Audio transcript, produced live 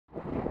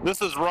This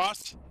is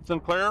Ross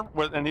Sinclair,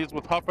 and he's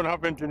with Huff and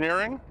Huff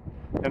Engineering,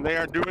 and they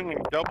are doing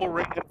a double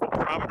ring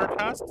infiltrometer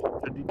test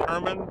to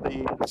determine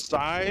the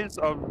size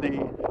of the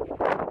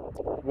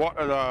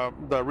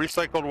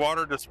recycled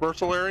water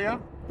dispersal area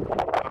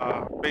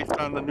based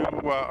on the new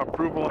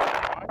approval in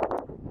July.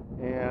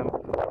 And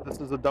this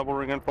is a double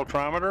ring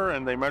infiltrometer,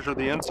 and they measure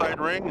the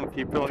inside ring and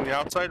keep filling the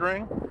outside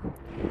ring.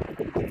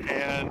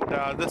 And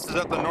this is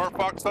at the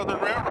Norfolk Southern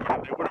Railroad,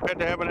 and they would have had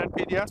to have an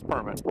NPDES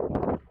permit.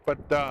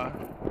 But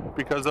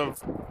because of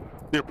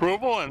the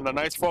approval and the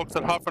nice folks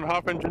at Huff and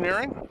Huff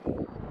Engineering,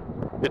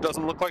 it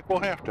doesn't look like we'll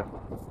have to.